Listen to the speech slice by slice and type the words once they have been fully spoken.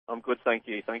I'm good, thank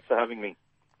you. Thanks for having me.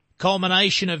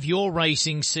 Culmination of your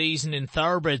racing season in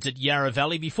thoroughbreds at Yarra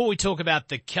Valley. Before we talk about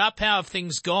the Cup, how have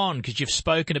things gone? Because you've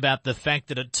spoken about the fact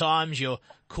that at times your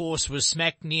course was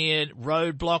smack near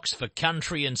roadblocks for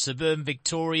country and suburban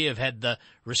Victoria. You've had the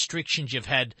restrictions, you've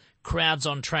had crowds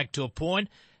on track to a point.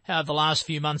 How have the last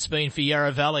few months been for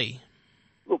Yarra Valley?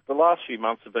 Look, the last few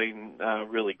months have been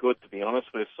really good, to be honest.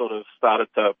 We've sort of started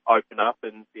to open up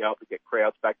and be able to get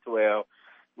crowds back to our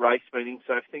race meetings.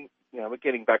 So I think, we're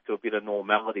getting back to a bit of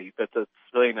normality, but it's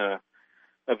been a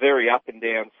very up and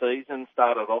down season.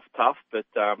 Started off tough, but,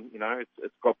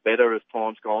 it's got better as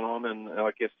time's gone on, and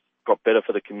I guess got better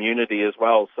for the community as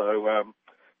well. So,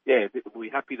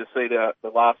 we're happy to see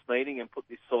the last meeting and put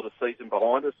this sort of season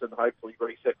behind us and hopefully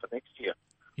reset for next year.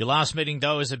 Your last meeting,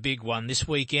 though, is a big one. This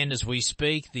weekend, as we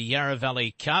speak, the Yarra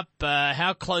Valley Cup.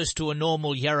 How close to a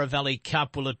normal Yarra Valley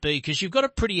Cup will it be? Because you've got a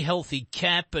pretty healthy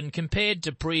cap, and compared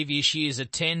to previous years'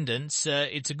 attendance,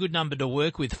 it's a good number to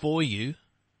work with for you.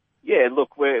 Yeah,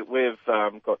 look, we've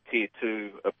got Tier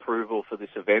 2 approval for this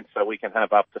event, so we can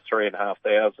have up to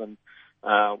 3,500.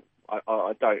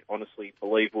 I don't honestly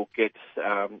believe we'll get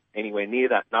anywhere near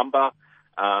that number.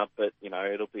 But,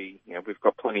 it'll be, we've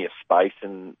got plenty of space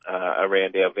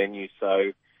around our venue,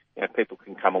 so, people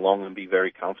can come along and be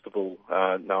very comfortable,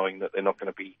 knowing that they're not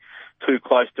going to be too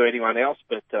close to anyone else,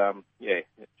 but, it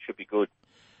should be good.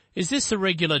 Is this the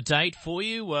regular date for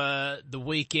you, the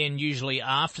weekend usually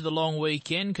after the long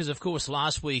weekend? Because, of course,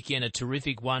 last weekend a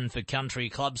terrific one for country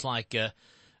clubs like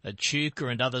Echuca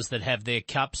and others that have their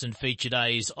cups and feature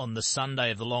days on the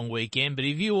Sunday of the long weekend. But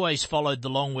have you always followed the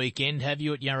long weekend, have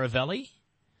you, at Yarra Valley?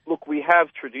 Look, we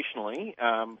have traditionally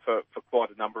for quite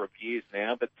a number of years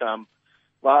now, but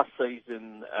last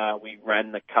season we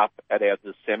ran the Cup at our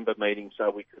December meeting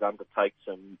so we could undertake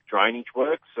some drainage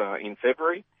works in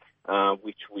February,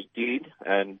 which we did,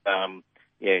 and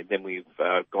then we've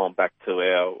gone back to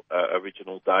our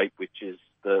original date, which is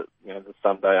the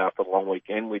Sunday after the long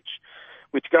weekend, which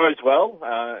goes well.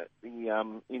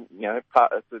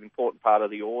 It's an important part of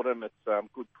the autumn. It's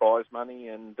good prize money,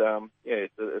 and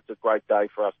it's a great day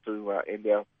for us to end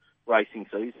our racing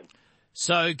season.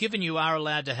 So, given you are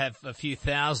allowed to have a few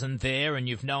thousand there, and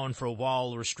you've known for a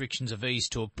while the restrictions have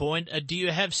eased to a point, do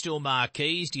you have still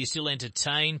marquees? Do you still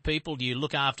entertain people? Do you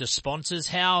look after sponsors?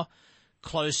 How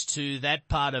close to that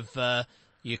part of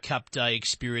your Cup Day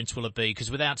experience will it be?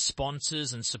 Because without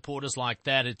sponsors and supporters like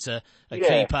that, it's a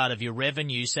key part of your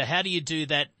revenue. So how do you do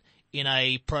that in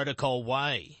a protocol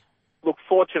way? Look,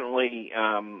 fortunately,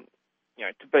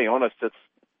 to be honest, it's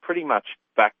pretty much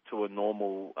back to a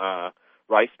normal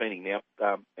race meeting now.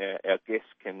 Our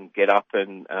guests can get up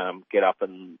and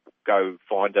go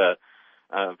find a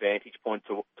vantage point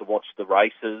to watch the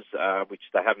races, which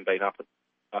they haven't been up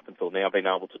until now been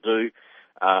able to do.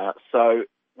 So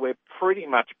we're pretty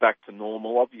much back to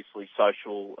normal. Obviously,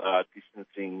 social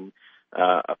distancing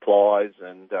applies,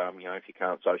 and if you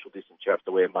can't social distance, you have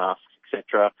to wear masks,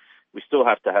 etc. We still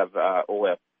have to have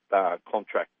all our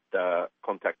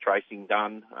contact tracing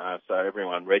done, so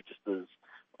everyone registers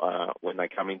when they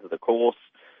come into the course,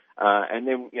 and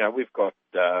then we've got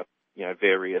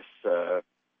various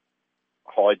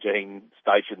hygiene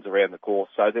stations around the course.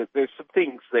 So there's some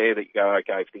things there that you go,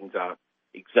 okay, if things aren't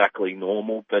exactly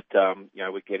normal, but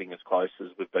we're getting as close as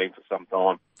we've been for some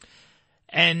time.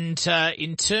 And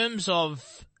in terms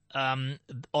of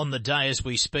on the day as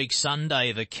we speak,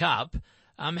 Sunday, the Cup,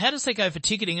 how does that go for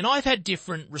ticketing? And I've had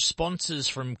different responses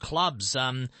from clubs.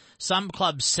 Some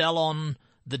clubs sell on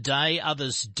the day,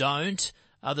 others don't.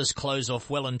 Others close off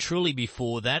well and truly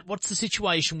before that. What's the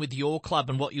situation with your club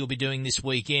and what you'll be doing this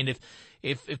weekend?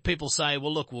 If people say,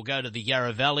 well, look, we'll go to the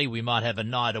Yarra Valley, we might have a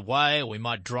night away, or we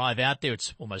might drive out there.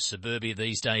 It's almost suburbia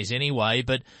these days anyway,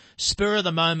 but spur of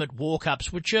the moment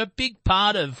walk-ups, which are a big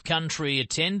part of country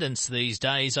attendance these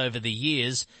days over the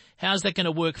years. How's that going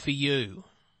to work for you?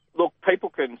 Look, people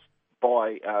can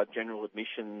buy general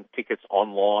admission tickets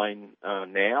online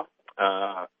now,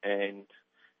 and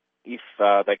if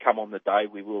they come on the day,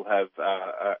 we will have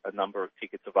a number of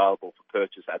tickets available for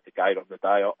purchase at the gate on the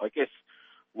day. I guess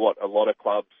what a lot of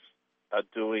clubs are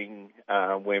doing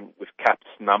when with capped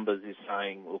numbers is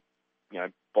saying, look,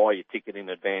 buy your ticket in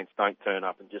advance. Don't turn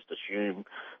up and just assume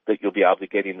that you'll be able to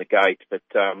get in the gate. But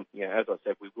as I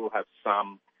said, we will have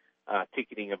some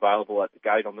ticketing available at the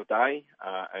gate on the day,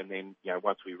 and then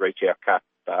once we reach our cap,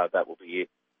 that will be it.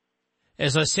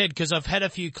 As I said, because I've had a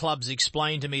few clubs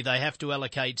explain to me they have to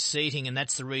allocate seating, and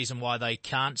that's the reason why they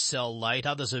can't sell late.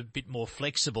 Others are a bit more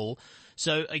flexible.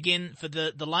 So again, for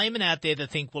the layman out there that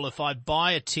think, well, if I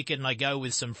buy a ticket and I go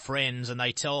with some friends and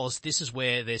they tell us this is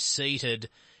where they're seated,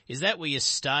 Is that where you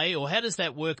stay, or how does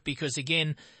that work? Because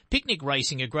again, picnic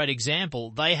racing, a great example,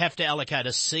 they have to allocate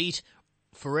a seat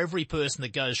for every person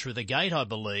that goes through the gate, I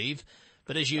believe.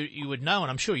 But as you would know,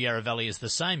 and I'm sure Yarra Valley is the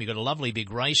same, you've got a lovely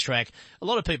big racetrack. A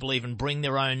lot of people even bring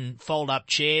their own fold-up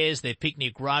chairs, their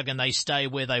picnic rug, and they stay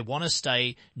where they want to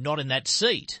stay, not in that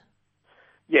seat.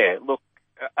 Yeah, look,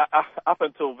 up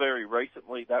until very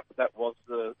recently, that was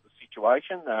the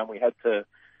situation. We had to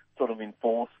sort of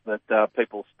enforce that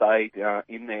people stayed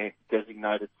in their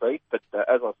designated seat. But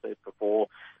as I said before,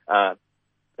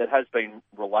 it has been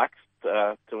relaxed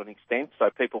to an extent,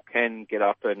 so people can get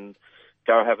up and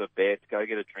go have a bet, go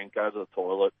get a drink, go to the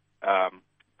toilet,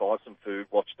 buy some food,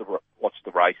 watch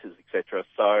the races, etc.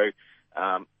 So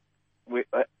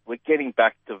we're getting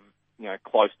back to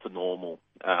close to normal,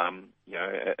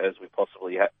 as we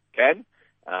possibly can.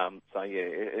 So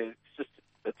yeah,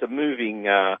 it's a moving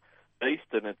beast,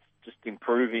 and it's just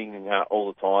improving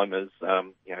all the time as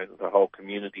the whole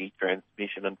community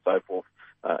transmission and so forth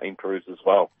improves as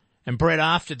well. And Brett,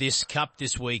 after this Cup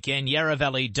this weekend, Yarra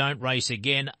Valley don't race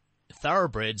again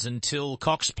thoroughbreds until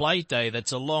Cox Plate Day.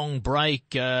 That's a long break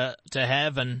to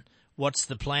have, and what's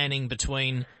the planning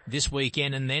between this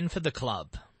weekend and then for the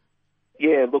club?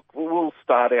 Yeah, look, we'll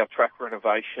start our track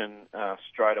renovation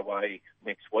straight away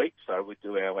next week. So we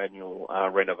do our annual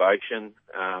renovation.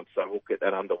 So we'll get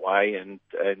that underway and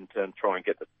try and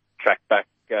get the track back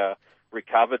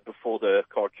recovered before the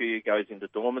Kikuyu goes into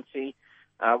dormancy.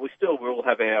 We still will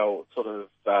have our sort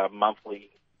of monthly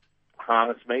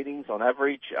harness meetings on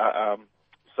average.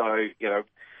 So,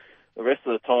 the rest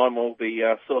of the time we'll be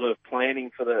sort of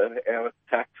planning for our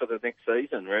attack for the next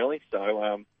season, really.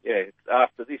 So,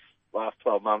 after this last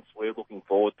 12 months, we're looking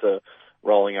forward to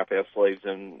rolling up our sleeves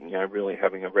and, really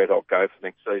having a red-hot go for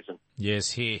next season.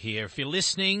 Yes, here. If you're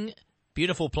listening,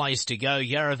 beautiful place to go,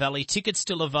 Yarra Valley. Tickets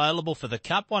still available for the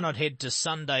Cup. Why not head to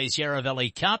Sunday's Yarra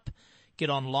Valley Cup? Get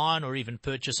online or even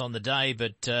purchase on the day,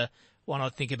 but why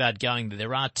not think about going there?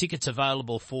 There are tickets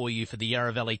available for you for the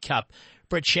Yarra Valley Cup.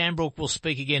 Brett Shambrook will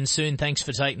speak again soon. Thanks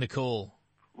for taking the call.